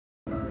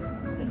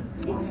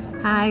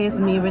Hi, it's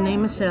me, Renee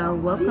Michelle.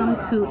 Welcome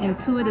to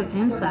Intuitive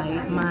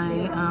Insight, my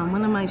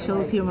one of my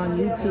shows here on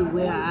YouTube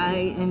where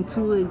I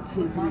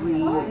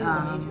intuitively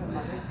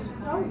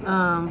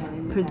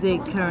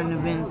predict current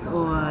events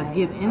or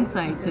give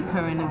insight to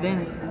current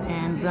events.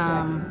 And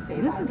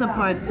this is a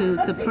part two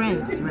to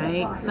Prince,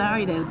 right?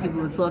 Sorry that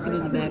people are talking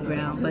in the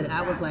background, but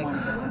I was like,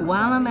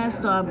 while I'm at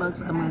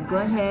Starbucks, I'm going to go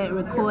ahead,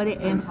 record it,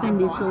 and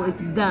send it so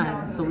it's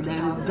done. So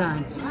that is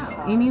done.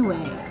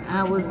 Anyway,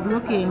 I was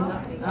looking,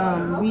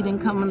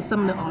 reading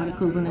some of the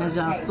articles, and as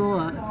y'all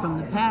saw from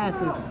the past,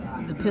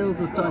 the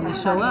pills are starting to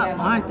show up,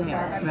 aren't they?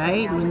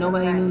 Right? When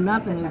nobody knew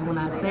nothing is when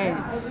I said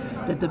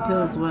that the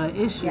pills were an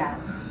issue.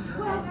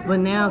 But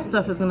now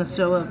stuff is going to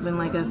show up, and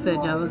like I said,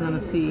 y'all are going to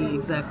see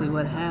exactly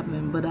what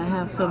happened. But I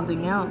have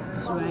something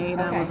else, right?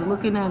 I was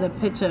looking at a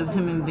picture of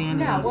him in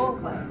Vanity.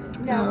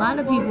 Now, a lot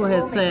of people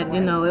have said,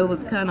 it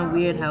was kind of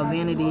weird how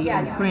Vanity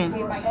and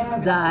Prince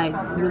died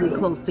really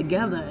close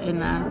together.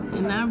 And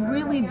I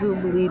really do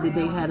believe that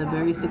they had a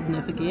very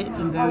significant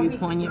and very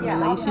poignant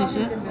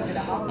relationship.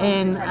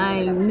 And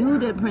I knew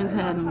that Prince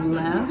hadn't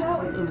left.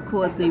 Of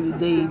course, they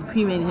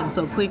cremated him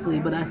so quickly,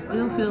 but I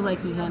still feel like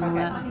he hadn't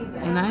left.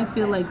 And I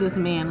feel like this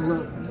man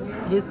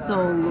his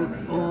soul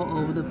looked all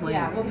over the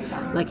place.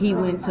 Like he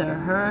went to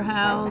her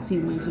house, he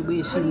went to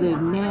where she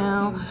lived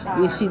now,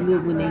 where she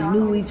lived when they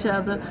knew each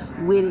other.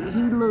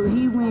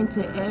 He went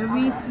to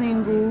every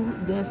single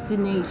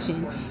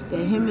destination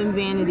that him and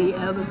Vanity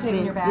ever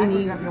spent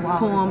any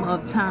form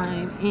of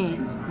time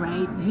in,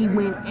 right? He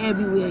went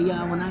everywhere,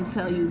 y'all. When I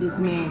tell you this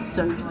man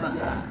searched for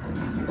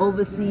her,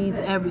 overseas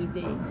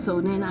everything.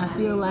 So then I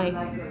feel like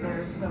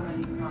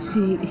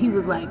he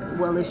was like,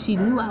 well, if she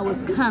knew I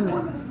was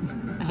coming,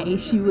 right,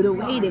 she would have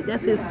waited.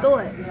 That's his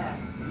thought.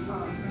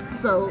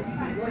 So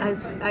I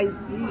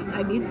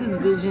get this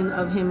vision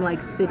of him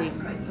like sitting,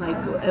 like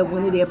at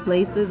one of their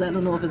places. I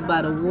don't know if it's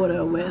by the water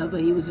or wherever.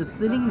 He was just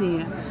sitting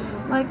there.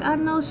 Like, I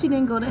know she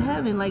didn't go to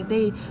heaven. Like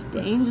the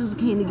angels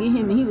came to get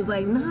him, and he was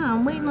like, nah,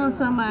 I'm waiting on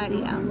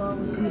somebody.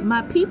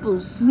 My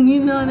peoples, you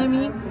know what I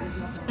mean?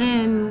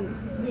 And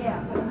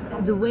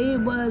the way it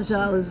was,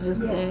 y'all, is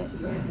just that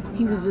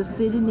he was just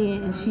sitting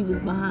there and she was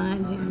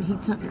behind him.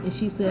 And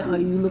she said, are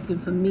you looking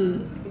for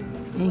me?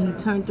 And he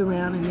turned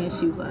around and there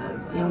she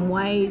was. In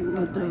white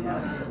with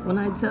when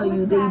I tell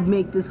you they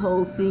make this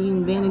whole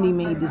scene, Vanity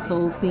made this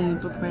whole scene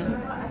for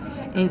Prince.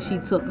 And she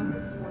took him.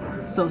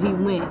 So he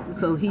went.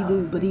 So he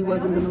did, but he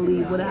wasn't going to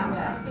leave without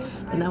her.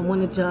 And I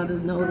wanted y'all to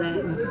know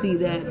that and see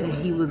that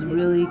he was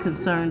really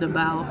concerned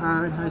about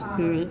her and her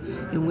spirit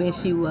and where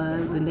she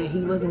was, and that he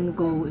wasn't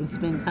going to go and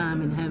spend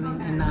time in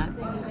heaven and not,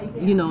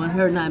 and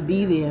her not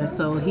be there.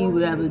 So he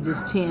would rather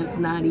just chance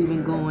not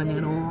even going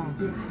at all.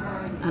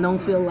 I don't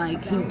feel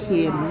like he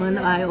cared one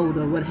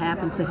iota what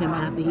happened to him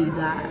after he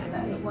died.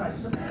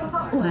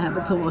 What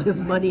happened to all his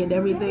money and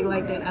everything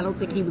like that. I don't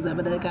think he was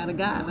ever that kind of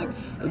guy. Like,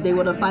 if they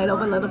want to fight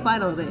over it, let them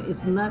fight over it.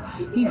 It's not,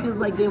 he feels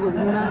like there was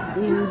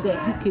nothing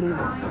that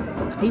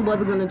he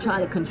wasn't going to try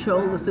to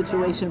control the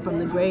situation from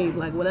the grave.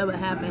 Like, whatever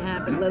happened,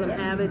 happened. Let him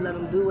have it, let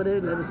him do with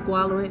it, let him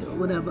swallow it,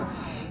 whatever.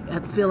 I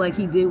feel like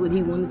he did what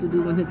he wanted to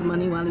do with his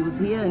money while he was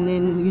here. And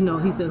then,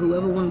 he said,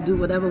 whoever want to do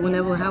whatever,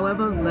 whenever,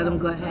 however, let him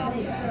go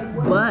ahead.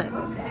 But,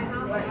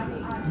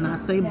 and I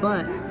say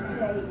but,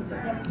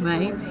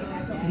 right?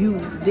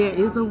 There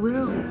is a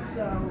will.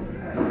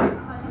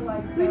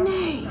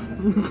 Renee.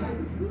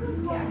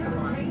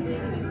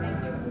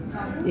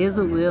 There's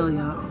a will,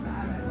 y'all.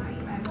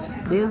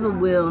 There's a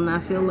will, and I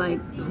feel like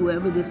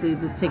whoever this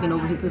is taking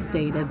over his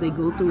estate as they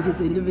go through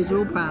his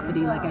individual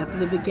property, like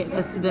after the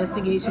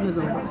investigation is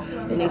over,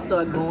 and they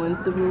start going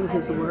through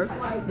his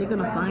works, they're going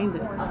to find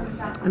it.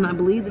 And I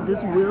believe that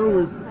this will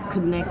was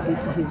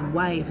connected to his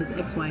wife, his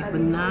ex-wife,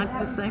 but not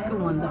the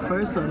second one, the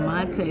first one,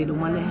 Mate, the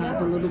one that had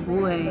the little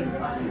boy.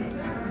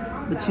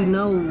 But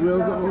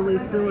wills are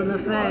always still in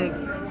effect.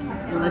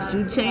 Unless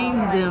you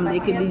change them, they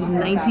could be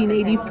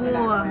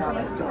 1984,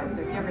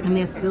 and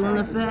they're still in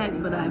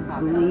effect. But I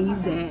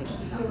believe that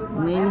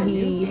when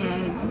he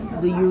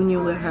had the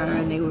union with her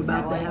and they were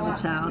about to have a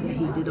child, that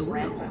he did a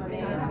will.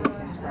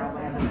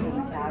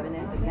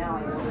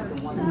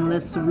 And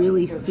let's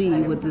really see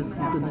what this is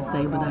going to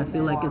say, but I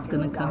feel like it's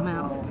going to come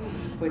out.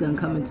 It's going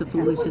to come into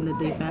fruition that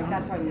they found.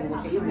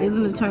 There's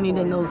an attorney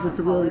that knows this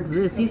will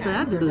exists. He said,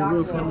 I did a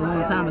will for him a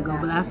long time ago,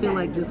 but I feel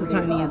like this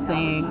attorney is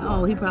saying,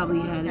 oh, he probably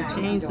had it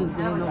changed since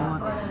then,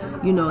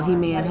 or, he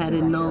may have had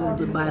it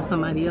annulled by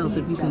somebody else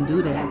if you can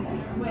do that.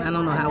 I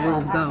don't know how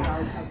wills go,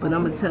 but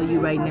I'm going to tell you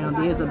right now,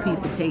 there's a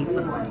piece of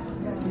paper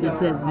that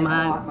says,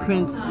 my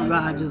Prince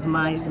Rogers,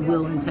 my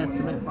will and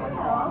testament.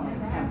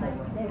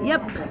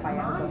 Yep.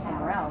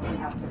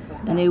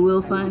 And they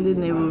will find it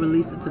and they will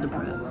release it to the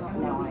press.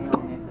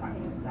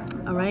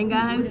 Alright,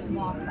 guys,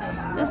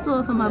 that's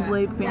all for my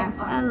boy Prince.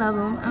 I love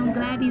him. I'm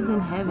glad he's in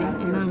heaven,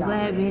 and I'm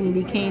glad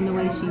Vanity came the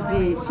way she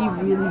did.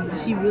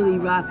 She really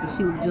rocked it.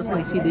 She looked just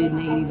like she did in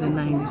the 80s and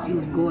 90s. She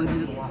was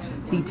gorgeous.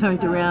 She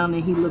turned around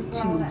and she looked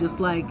just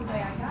like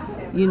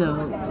you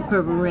know,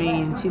 Purple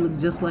Rain. She looked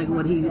just like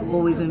what he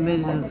always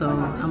envisioned. So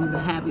I'm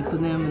happy for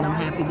them, and I'm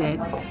happy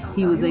that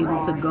he was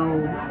able to go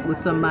with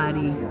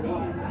somebody.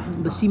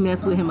 But she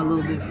messed with him a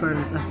little bit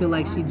first. I feel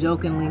like she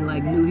jokingly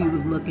like knew he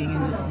was looking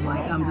and just was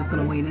like, I'm just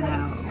gonna wait it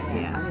out.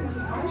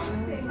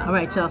 Yeah. All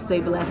right, y'all,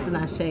 stay blessed and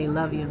Ashe.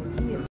 Love you.